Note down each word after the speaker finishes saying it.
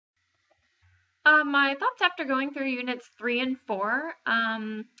My thoughts after going through units 3 and 4,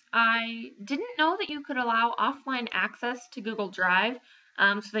 I didn't know that you could allow offline access to Google Drive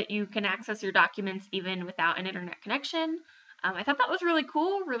so that you can access your documents even without an internet connection. I thought that was really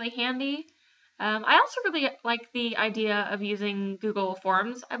cool, really handy. I also really like the idea of using Google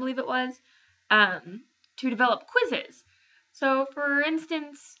Forms, I believe it was, to develop quizzes. So, for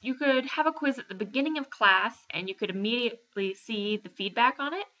instance, you could have a quiz at the beginning of class and you could immediately see the feedback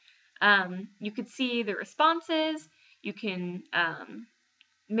on it. You could see the responses. You can,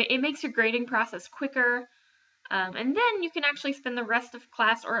 it makes your grading process quicker. And then you can actually spend the rest of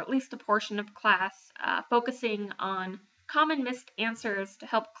class, or at least a portion of class, focusing on common missed answers to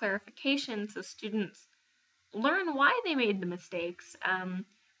help clarification so students learn why they made the mistakes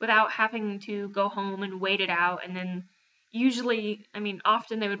without having to go home and wait it out. And then usually,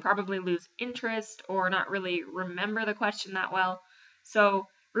 often they would probably lose interest or not really remember the question that well. So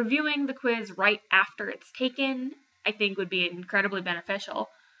reviewing the quiz right after it's taken, I think, would be incredibly beneficial.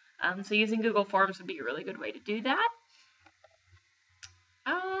 So using Google Forms would be a really good way to do that.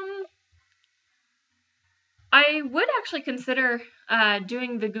 I would actually consider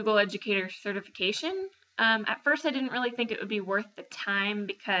doing the Google Educator certification. At first, I didn't really think it would be worth the time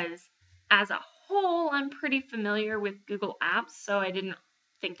because as a whole, I'm pretty familiar with Google Apps, so I didn't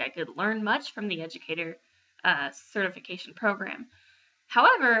think I could learn much from the Educator certification program.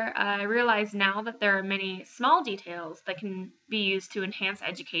 However, I realize now that there are many small details that can be used to enhance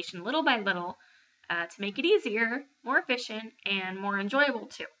education little by little to make it easier, more efficient, and more enjoyable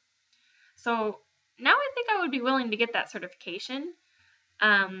too. So now I think I would be willing to get that certification.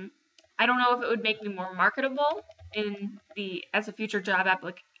 I don't know if it would make me more marketable as a future job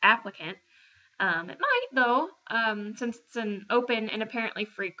applicant. It might though, since it's an open and apparently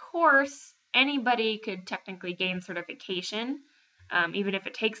free course, anybody could technically gain certification. Even if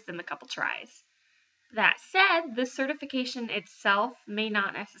it takes them a couple tries. That said, the certification itself may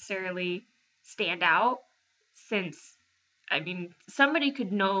not necessarily stand out since, somebody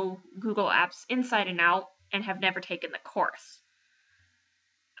could know Google Apps inside and out and have never taken the course.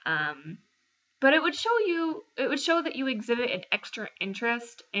 But it would show that you exhibit an extra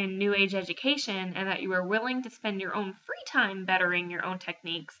interest in new age education and that you are willing to spend your own free time bettering your own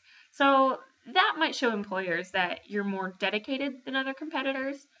techniques. So that might show employers that you're more dedicated than other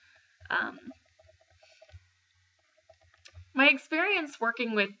competitors. My experience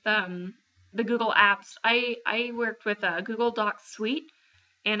working with the Google Apps, I worked with a Google Docs suite,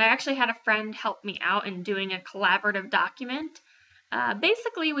 and I actually had a friend help me out in doing a collaborative document.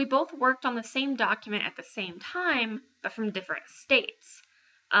 Basically, we both worked on the same document at the same time, but from different states.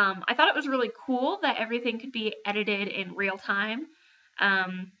 I thought it was really cool that everything could be edited in real time.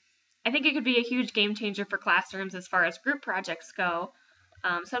 I think it could be a huge game changer for classrooms as far as group projects go.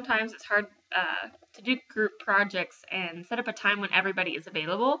 Sometimes it's hard to do group projects and set up a time when everybody is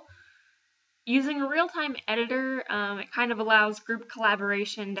available. Using a real-time editor, it kind of allows group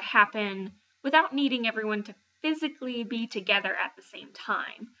collaboration to happen without needing everyone to physically be together at the same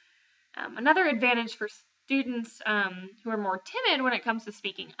time. Another advantage for students who are more timid when it comes to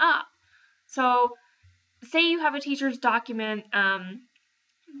speaking up. So, say you have a teacher's document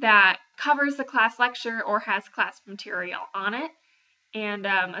that covers the class lecture or has class material on it, and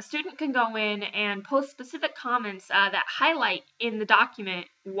a student can go in and post specific comments that highlight in the document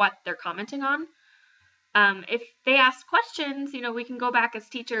what they're commenting on. If they ask questions, we can go back as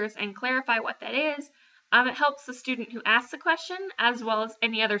teachers and clarify what that is. It helps the student who asks the question as well as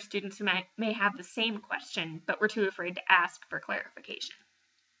any other students who may have the same question but were too afraid to ask for clarification.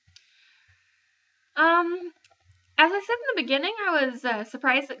 As I said in the beginning, I was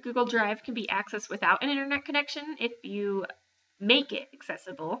surprised that Google Drive can be accessed without an internet connection if you make it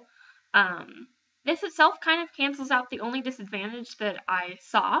accessible. This itself kind of cancels out the only disadvantage that I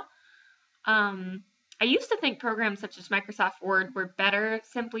saw. I used to think programs such as Microsoft Word were better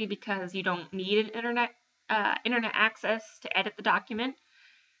simply because you don't need an internet access to edit the document.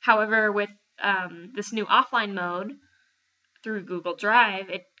 However, with this new offline mode through Google Drive,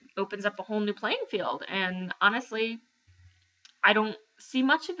 it opens up a whole new playing field. And honestly, I don't see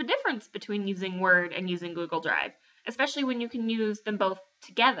much of a difference between using Word and using Google Drive, especially when you can use them both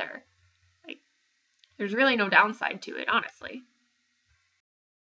together. There's really no downside to it, honestly.